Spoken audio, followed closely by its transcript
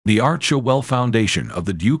The Archewell Foundation of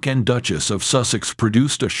the Duke and Duchess of Sussex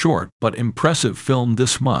produced a short but impressive film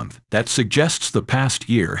this month that suggests the past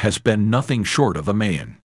year has been nothing short of a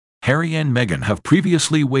mayhem. Harry and Meghan have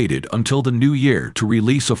previously waited until the new year to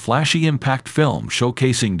release a flashy impact film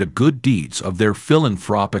showcasing the good deeds of their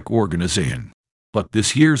philanthropic organization. But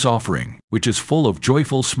this year's offering, which is full of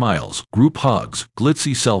joyful smiles, group hugs,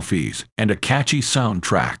 glitzy selfies, and a catchy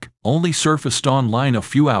soundtrack, only surfaced online a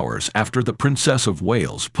few hours after the Princess of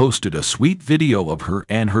Wales posted a sweet video of her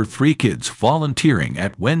and her 3 kids volunteering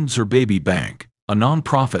at Windsor Baby Bank, a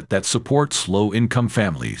non-profit that supports low-income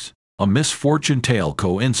families. A misfortune tale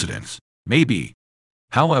coincidence? Maybe.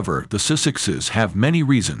 However, the Sussexes have many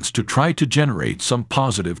reasons to try to generate some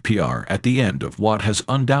positive PR at the end of what has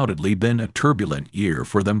undoubtedly been a turbulent year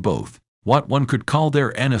for them both. What one could call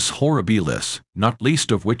their annus horribilis, not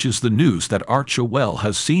least of which is the news that Archewell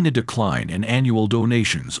has seen a decline in annual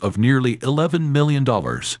donations of nearly $11 million,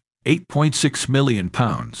 £8.6 million.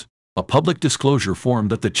 A public disclosure form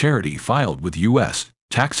that the charity filed with U.S.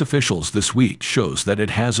 tax officials this week shows that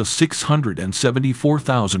it has a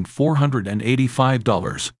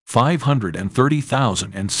 $674,485,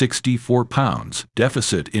 £530,064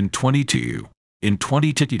 deficit in 2022. In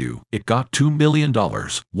 2022, it got $2 million,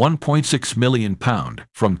 £1.6 million,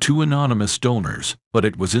 from 2 anonymous donors, but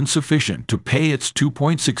it was insufficient to pay its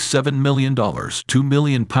 $2.67 million, £2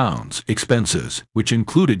 million expenses, which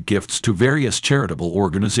included gifts to various charitable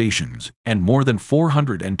organizations, and more than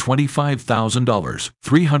 $425,000,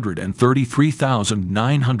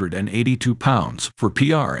 £333,982 for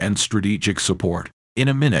PR and strategic support. In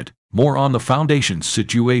a minute, more on the foundation's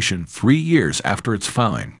situation 3 years after its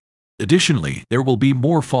filing. Additionally, there will be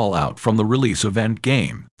more fallout from the release of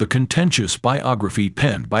Endgame, the contentious biography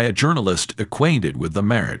penned by a journalist acquainted with the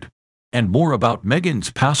married. And more about Meghan's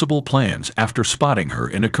possible plans after spotting her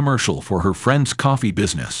in a commercial for her friend's coffee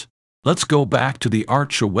business. Let's go back to the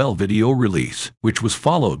Archewell video release, which was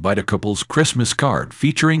followed by the couple's Christmas card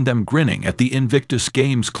featuring them grinning at the Invictus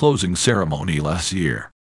Games closing ceremony last year.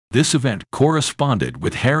 This event corresponded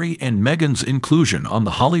with Harry and Meghan's inclusion on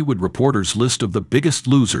the Hollywood Reporter's list of the biggest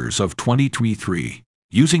losers of 2023.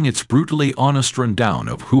 Using its brutally honest rundown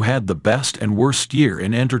of who had the best and worst year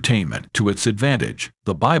in entertainment to its advantage,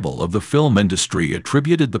 the Bible of the film industry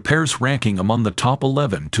attributed the pair's ranking among the top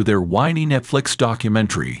 11 to their whiny Netflix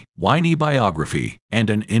documentary, whiny biography, and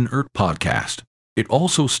an inert podcast. It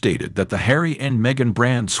also stated that the Harry and Meghan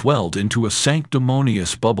brand swelled into a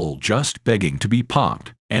sanctimonious bubble just begging to be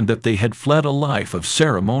popped, and that they had fled a life of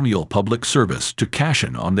ceremonial public service to cash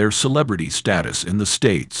in on their celebrity status in the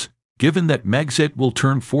States. Given that Megxit will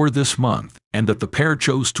turn 4 this month, and that the pair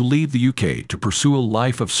chose to leave the UK to pursue a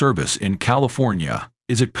life of service in California,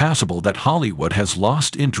 is it possible that Hollywood has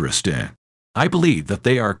lost interest in? I believe that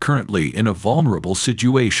they are currently in a vulnerable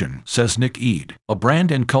situation, says Megxit, a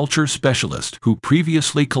brand and culture specialist who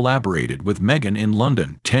previously collaborated with Meghan in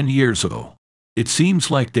London 10 years ago. It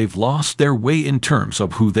seems like they've lost their way in terms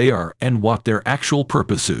of who they are and what their actual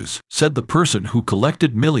purpose is, said the person who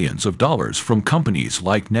collected millions of dollars from companies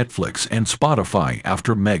like Netflix and Spotify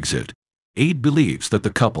after Megxit. Aid believes that the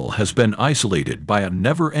couple has been isolated by a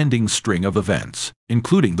never-ending string of events,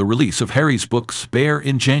 including the release of Harry's book Spare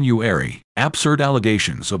in January, absurd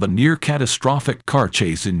allegations of a near-catastrophic car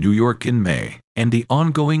chase in New York in May, and the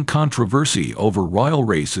ongoing controversy over royal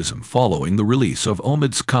racism following the release of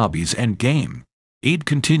Omid Scobie's Endgame. Aid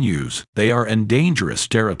continues, they are in dangerous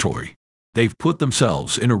territory. They've put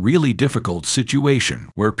themselves in a really difficult situation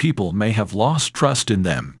where people may have lost trust in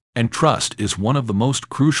them. And trust is one of the most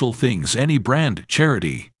crucial things any brand,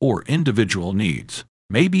 charity, or individual needs.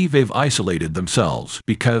 Maybe they've isolated themselves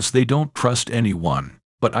because they don't trust anyone,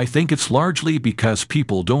 but I think it's largely because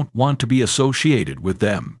people don't want to be associated with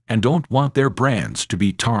them and don't want their brands to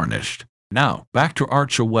be tarnished. Now, back to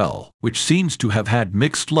Archewell, which seems to have had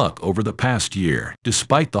mixed luck over the past year,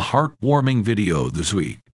 despite the heartwarming video this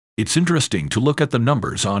week. It's interesting to look at the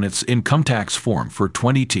numbers on its income tax form for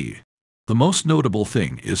 2020. The most notable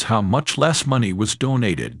thing is how much less money was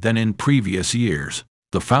donated than in previous years.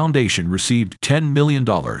 The foundation received $10 million,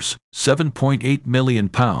 £7.8 million,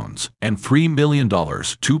 and $3 million,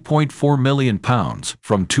 £2.4 million,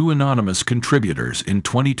 from 2 anonymous contributors in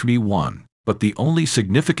 2021, but the only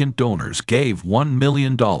significant donors gave $1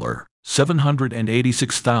 million,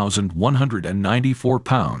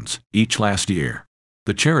 £786,194 each last year.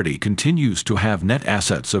 The charity continues to have net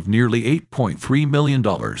assets of nearly $8.3 million,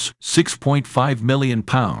 £6.5 million,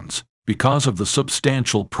 because of the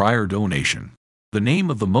substantial prior donation. The name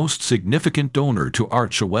of the most significant donor to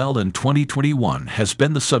Archewell in 2021 has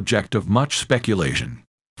been the subject of much speculation.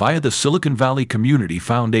 via the Silicon Valley Community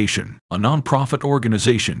Foundation, a nonprofit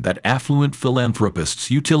organization that affluent philanthropists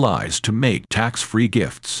utilize to make tax-free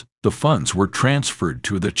gifts. The funds were transferred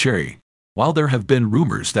to the charity. While there have been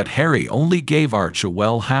rumors that Harry only gave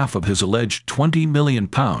Archewell half of his alleged £20 million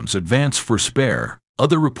advance for Spare,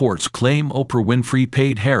 other reports claim Oprah Winfrey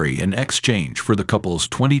paid Harry in exchange for the couple's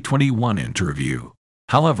 2021 interview.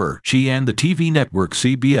 However, she and the TV network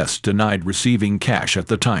CBS denied receiving cash at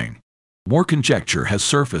the time. More conjecture has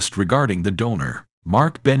surfaced regarding the donor.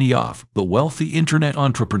 Mark Benioff, the wealthy internet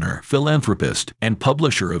entrepreneur, philanthropist, and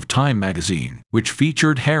publisher of Time magazine, which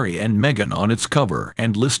featured Harry and Meghan on its cover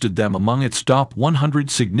and listed them among its top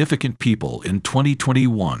 100 significant people in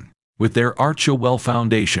 2021. With their Archewell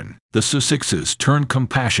Foundation, the Sussexes turned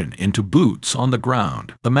compassion into boots on the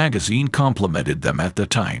ground, the magazine complimented them at the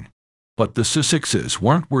time. But the Sussexes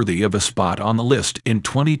weren't worthy of a spot on the list in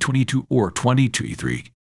 2022 or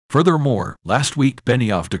 2023. Furthermore, last week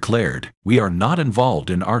Benioff declared, "We are not involved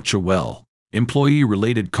in Archewell."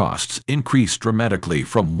 Employee-related costs increased dramatically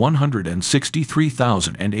from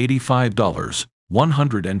 $163,085,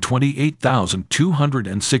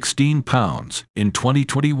 £128,216 in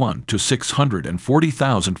 2021 to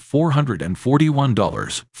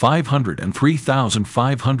 $640,441,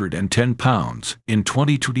 £503,510 in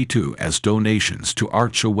 2022 as donations to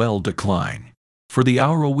Archewell decline. For the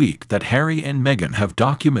hour a week that Harry and Meghan have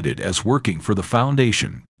documented as working for the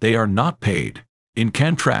foundation, they are not paid. In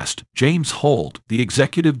contrast, James Holt, the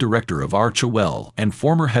executive director of Archewell and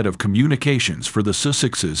former head of communications for the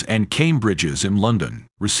Sussexes and Cambridges in London,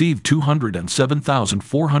 received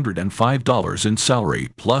 $207,405 in salary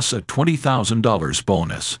plus a $20,000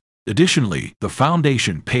 bonus. Additionally, the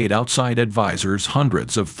foundation paid outside advisors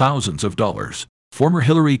hundreds of thousands of dollars. Former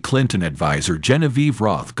Hillary Clinton advisor Genevieve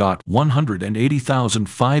Roth got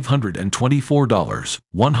 $180,524,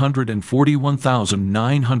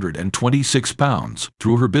 £141,926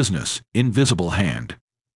 through her business, Invisible Hand.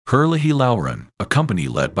 Hurley Lauren, a company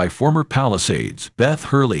led by former Palisades Beth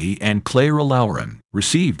Hurley and Clara Lauren,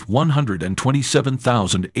 received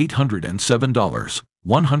 $127,807,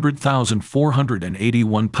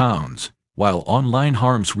 £100,481, while online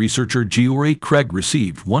harms researcher Geoffrey Craig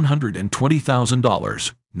received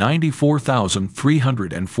 $120,000,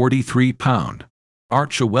 £94,343.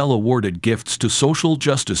 Archewell awarded gifts to social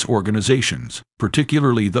justice organizations,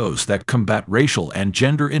 particularly those that combat racial and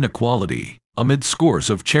gender inequality, amid scores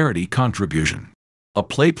of charity contribution. A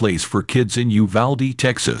play place for kids in Uvalde,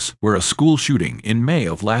 Texas, where a school shooting in May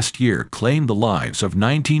of last year claimed the lives of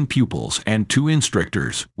 19 pupils and 2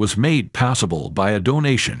 instructors, was made possible by a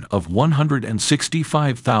donation of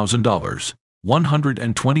 $165,000,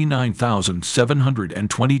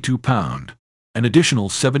 £129,722. An additional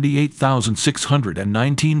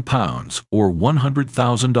 £78,619, or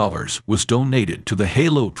 $100,000, was donated to the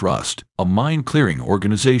Halo Trust, a mine-clearing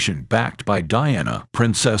organization backed by Diana,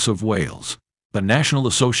 Princess of Wales. The National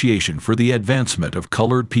Association for the Advancement of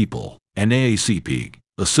Colored People, NAACP,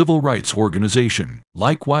 a civil rights organization,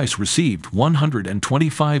 likewise received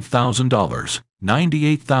 $125,000,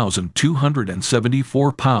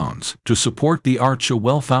 £98,274, to support the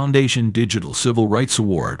Archewell Foundation Digital Civil Rights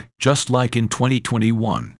Award, just like in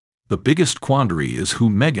 2021. The biggest quandary is who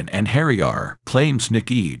Meghan and Harry are, claims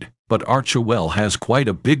Megxit, but Archewell has quite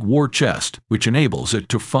a big war chest, which enables it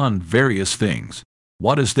to fund various things.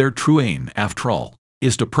 What is their true aim, after all?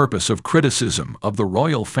 Is the purpose of criticism of the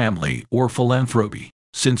royal family or philanthropy,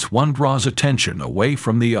 since one draws attention away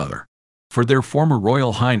from the other? For their former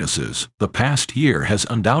royal highnesses, the past year has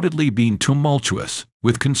undoubtedly been tumultuous,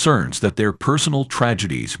 with concerns that their personal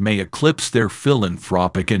tragedies may eclipse their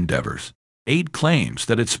philanthropic endeavors. Aid claims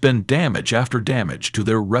that it's been damage after damage to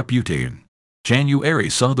their reputation. January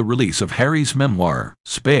saw the release of Harry's memoir,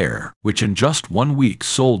 Spare, which in just 1 week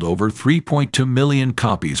sold over 3.2 million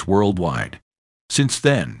copies worldwide. Since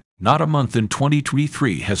then, not a month in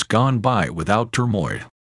 2023 has gone by without turmoil.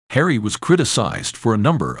 Harry was criticized for a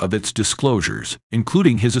number of its disclosures,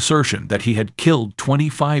 including his assertion that he had killed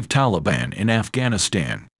 25 Taliban in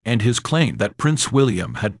Afghanistan, and his claim that Prince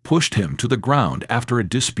William had pushed him to the ground after a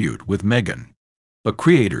dispute with Meghan. The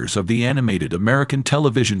creators of the animated American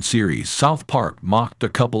television series South Park mocked the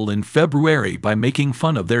couple in February by making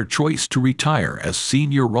fun of their choice to retire as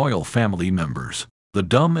senior royal family members. The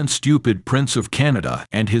dumb and stupid Prince of Canada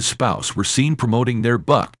and his spouse were seen promoting their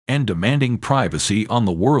buck and demanding privacy on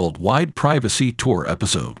the Worldwide Privacy Tour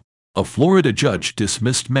episode. A Florida judge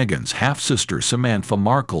dismissed Meghan's half-sister Samantha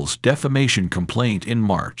Markle's defamation complaint in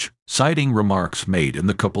March, citing remarks made in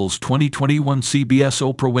the couple's 2021 CBS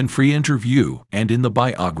Oprah Winfrey interview and in the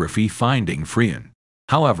biography Finding Freedom.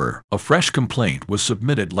 However, a fresh complaint was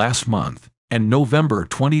submitted last month, and November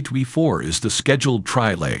 2024 is the scheduled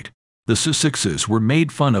trial date. The Sussexes were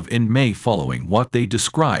made fun of in May following what they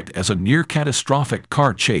described as a near-catastrophic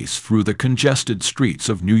car chase through the congested streets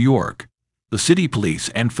of New York. The city police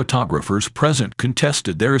and photographers present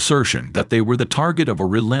contested their assertion that they were the target of a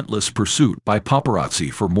relentless pursuit by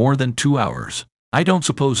paparazzi for more than 2 hours. "I don't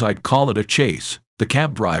suppose I'd call it a chase," the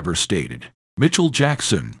cab driver stated. Mitchell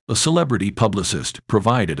Jackson, a celebrity publicist,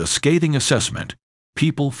 provided a scathing assessment.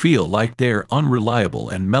 "People feel like they're unreliable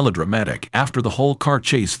and melodramatic after the whole car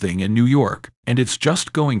chase thing in New York, and it's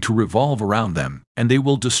just going to revolve around them, and they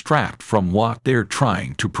will distract from what they're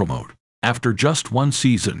trying to promote." After just one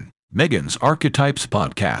season, Meghan's Archetypes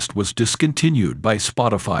podcast was discontinued by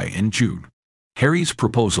Spotify in June. Harry's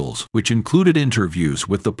proposals, which included interviews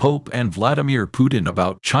with the Pope and Vladimir Putin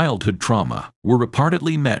about childhood trauma, were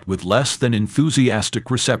reportedly met with less than enthusiastic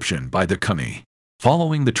reception by the company.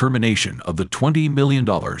 Following the termination of the $20 million,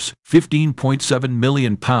 £15.7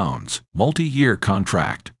 million multi-year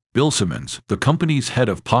contract, Bill Simmons, the company's head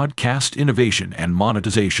of podcast innovation and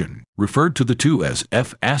monetization, referred to the two as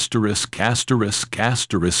F*******ing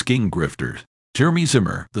grifters. Jeremy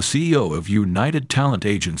Zimmer, the CEO of United Talent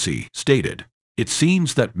Agency, stated, "It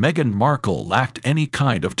seems that Meghan Markle lacked any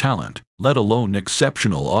kind of talent, let alone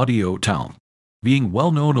exceptional audio talent. Being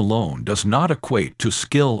well-known alone does not equate to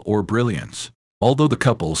skill or brilliance." Although the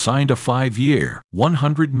couple signed a 5-year,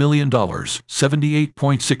 $100 million,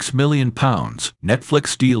 £78.6 million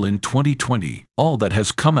Netflix deal in 2020, all that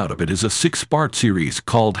has come out of it is a 6-part series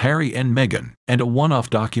called Harry and Meghan, and a one-off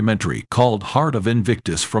documentary called Heart of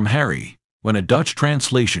Invictus from Harry, when a Dutch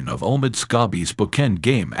translation of Omid Scobie's bookend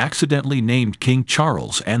game accidentally named King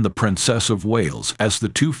Charles and the Princess of Wales as the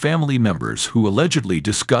two family members who allegedly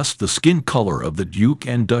discussed the skin color of the Duke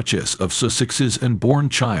and Duchess of Sussex's unborn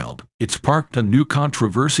child. It sparked a new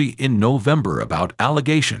controversy in November about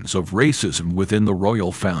allegations of racism within the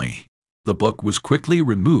royal family. The book was quickly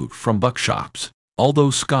removed from bookshops. Although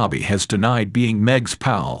Scobie has denied being Meg's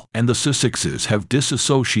pal and the Sussexes have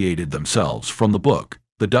disassociated themselves from the book,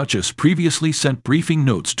 the Duchess previously sent briefing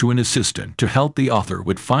notes to an assistant to help the author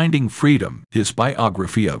with Finding Freedom, his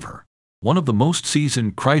biography of her. One of the most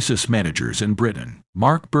seasoned crisis managers in Britain,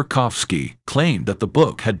 Mark Burkowski, claimed that the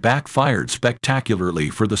book had backfired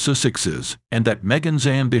spectacularly for the Sussexes, and that Meghan's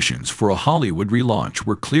ambitions for a Hollywood relaunch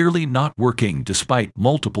were clearly not working despite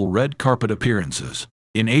multiple red carpet appearances.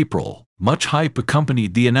 In April, much hype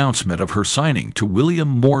accompanied the announcement of her signing to William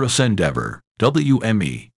Morris Endeavour,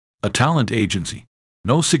 WME, a talent agency.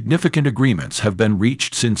 No significant agreements have been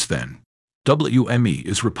reached since then. WME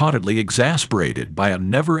is reportedly exasperated by a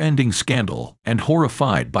never-ending scandal and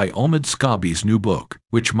horrified by Omid Scobie's new book,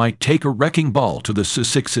 which might take a wrecking ball to the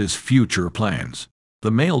Sussexes' future plans. The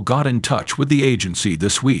Mail got in touch with the agency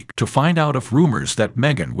this week to find out if rumors that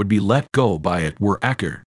Meghan would be let go by it were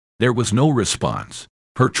accurate. There was no response.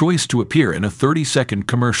 Her choice to appear in a 30-second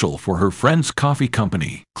commercial for her friend's coffee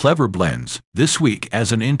company, Clever Blends, this week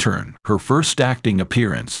as an intern, her first acting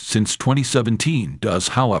appearance since 2017, does,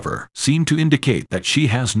 however, seem to indicate that she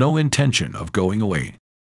has no intention of going away.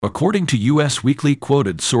 According to U.S. Weekly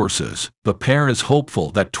quoted sources, the pair is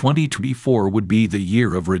hopeful that 2024 would be the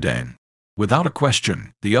year of redemption. Without a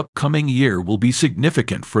question, the upcoming year will be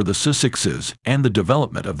significant for the Sussexes and the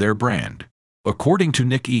development of their brand. According to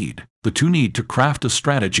Nick Eade, the two need to craft a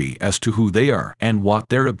strategy as to who they are and what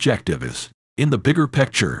their objective is. In the bigger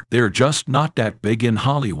picture, they're just not that big in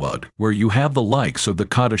Hollywood, where you have the likes of the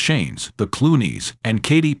Kardashians, the Clooneys, and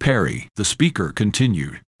Katy Perry, the speaker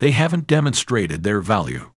continued. They haven't demonstrated their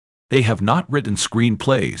value. They have not written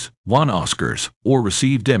screenplays, won Oscars, or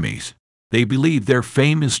received Emmys. They believe their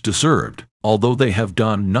fame is deserved, although they have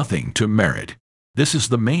done nothing to merit. This is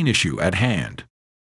the main issue at hand.